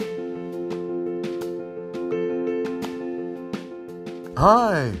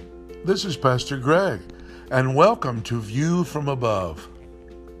Hi, this is Pastor Greg, and welcome to View from Above.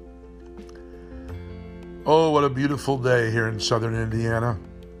 Oh, what a beautiful day here in southern Indiana.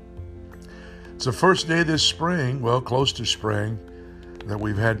 It's the first day this spring, well, close to spring, that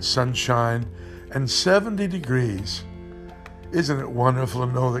we've had sunshine and 70 degrees. Isn't it wonderful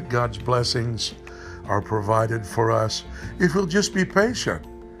to know that God's blessings are provided for us if we'll just be patient?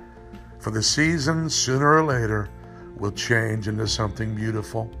 For the seasons, sooner or later, will change into something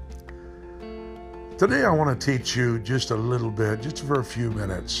beautiful. Today I want to teach you just a little bit, just for a few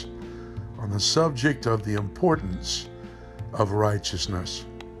minutes, on the subject of the importance of righteousness.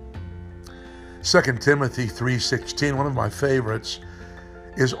 2 Timothy 3:16, one of my favorites,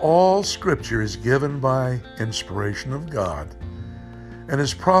 is all Scripture is given by inspiration of God and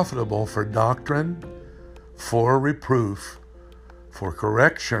is profitable for doctrine, for reproof, for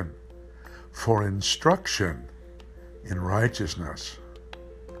correction, for instruction in righteousness.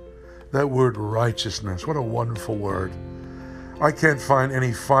 That word righteousness, what a wonderful word. I can't find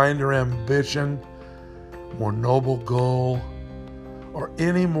any finer ambition, more noble goal, or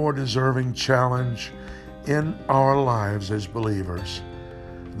any more deserving challenge in our lives as believers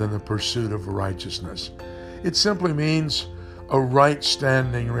than the pursuit of righteousness. It simply means a right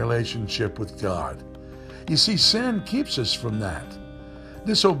standing relationship with God. You see, sin keeps us from that.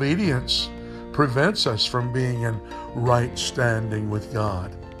 Disobedience prevents us from being in right standing with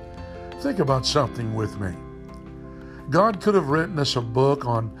God. Think about something with me. God could have written us a book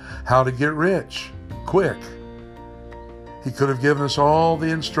on how to get rich quick. He could have given us all the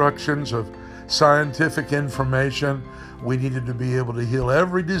instructions of scientific information we needed to be able to heal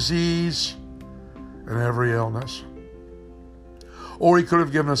every disease and every illness. Or he could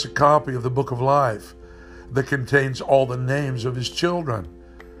have given us a copy of the book of life that contains all the names of his children,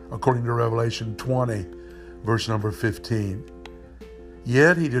 according to Revelation 20, verse number 15.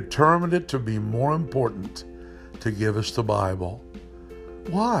 Yet he determined it to be more important to give us the Bible.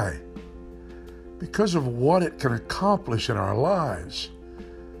 Why? Because of what it can accomplish in our lives.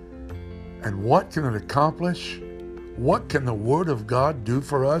 And what can it accomplish? What can the Word of God do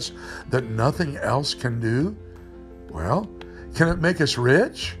for us that nothing else can do? Well, can it make us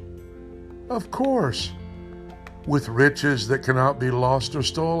rich? Of course. With riches that cannot be lost or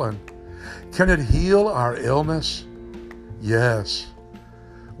stolen. Can it heal our illness? Yes.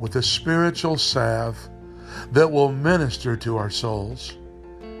 With a spiritual salve that will minister to our souls.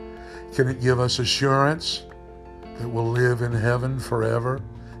 Can it give us assurance that we'll live in heaven forever?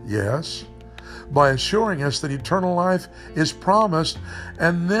 Yes. By assuring us that eternal life is promised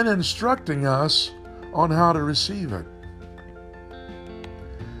and then instructing us on how to receive it.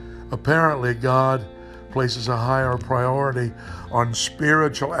 Apparently, God places a higher priority on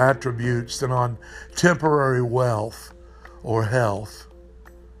spiritual attributes than on temporary wealth or health.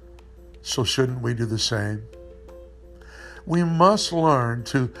 So shouldn't we do the same? We must learn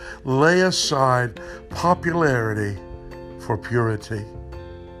to lay aside popularity for purity,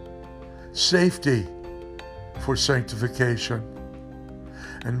 safety for sanctification,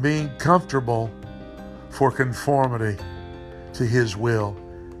 and being comfortable for conformity to His will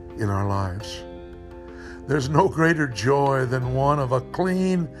in our lives. There's no greater joy than one of a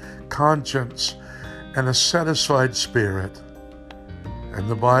clean conscience and a satisfied spirit. And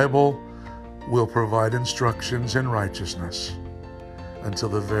the Bible will provide instructions in righteousness until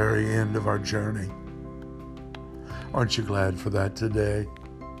the very end of our journey. Aren't you glad for that today?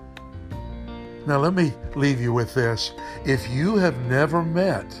 Now let me leave you with this. If you have never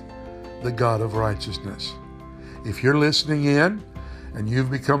met the God of righteousness, if you're listening in and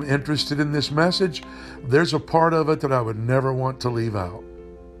you've become interested in this message, there's a part of it that I would never want to leave out.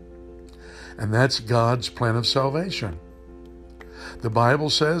 And that's God's plan of salvation. The Bible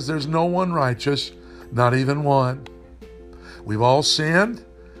says there's no one righteous, not even one. We've all sinned.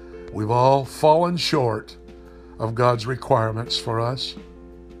 We've all fallen short of God's requirements for us.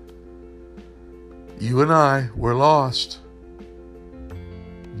 You and I were lost.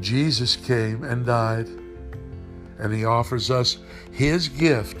 Jesus came and died, and He offers us His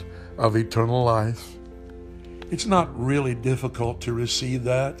gift of eternal life. It's not really difficult to receive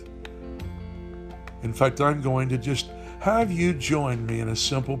that. In fact, I'm going to just have you join me in a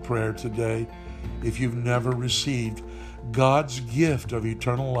simple prayer today if you've never received God's gift of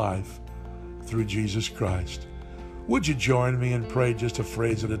eternal life through Jesus Christ. Would you join me and pray just a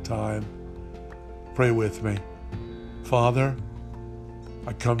phrase at a time? Pray with me. Father,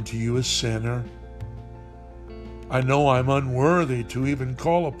 I come to you a sinner. I know I'm unworthy to even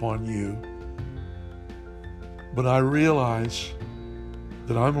call upon you, but I realize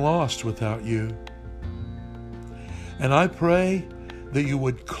that I'm lost without you. And I pray that you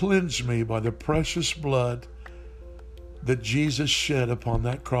would cleanse me by the precious blood that Jesus shed upon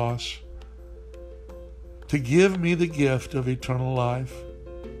that cross to give me the gift of eternal life.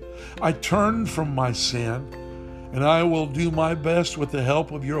 I turn from my sin, and I will do my best with the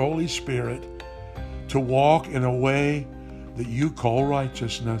help of your Holy Spirit to walk in a way that you call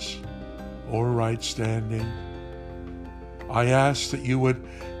righteousness or right standing. I ask that you would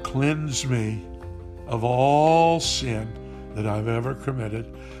cleanse me of all sin that I've ever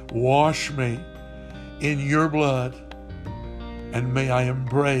committed. Wash me in your blood, and may I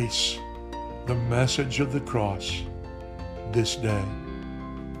embrace the message of the cross this day.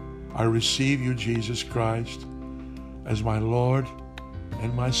 I receive you, Jesus Christ, as my Lord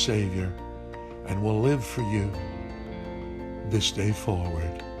and my Savior, and will live for you this day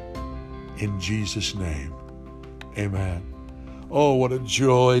forward. In Jesus' name, amen. Oh, what a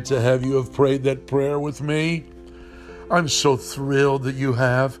joy to have you have prayed that prayer with me. I'm so thrilled that you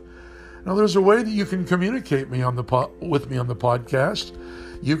have. Now, there's a way that you can communicate with me on the podcast.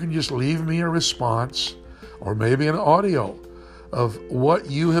 You can just leave me a response or maybe an audio of what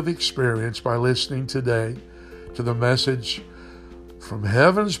you have experienced by listening today to the message from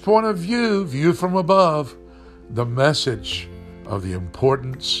heaven's point of view, view from above, the message of the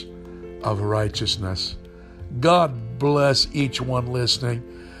importance of righteousness. God bless each one listening,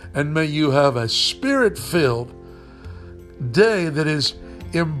 and may you have a spirit-filled day that is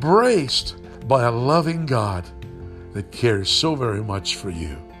embraced by a loving God that cares so very much for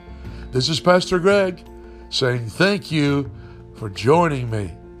you. This is Pastor Greg saying thank you for joining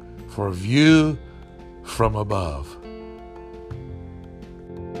me for a view from above.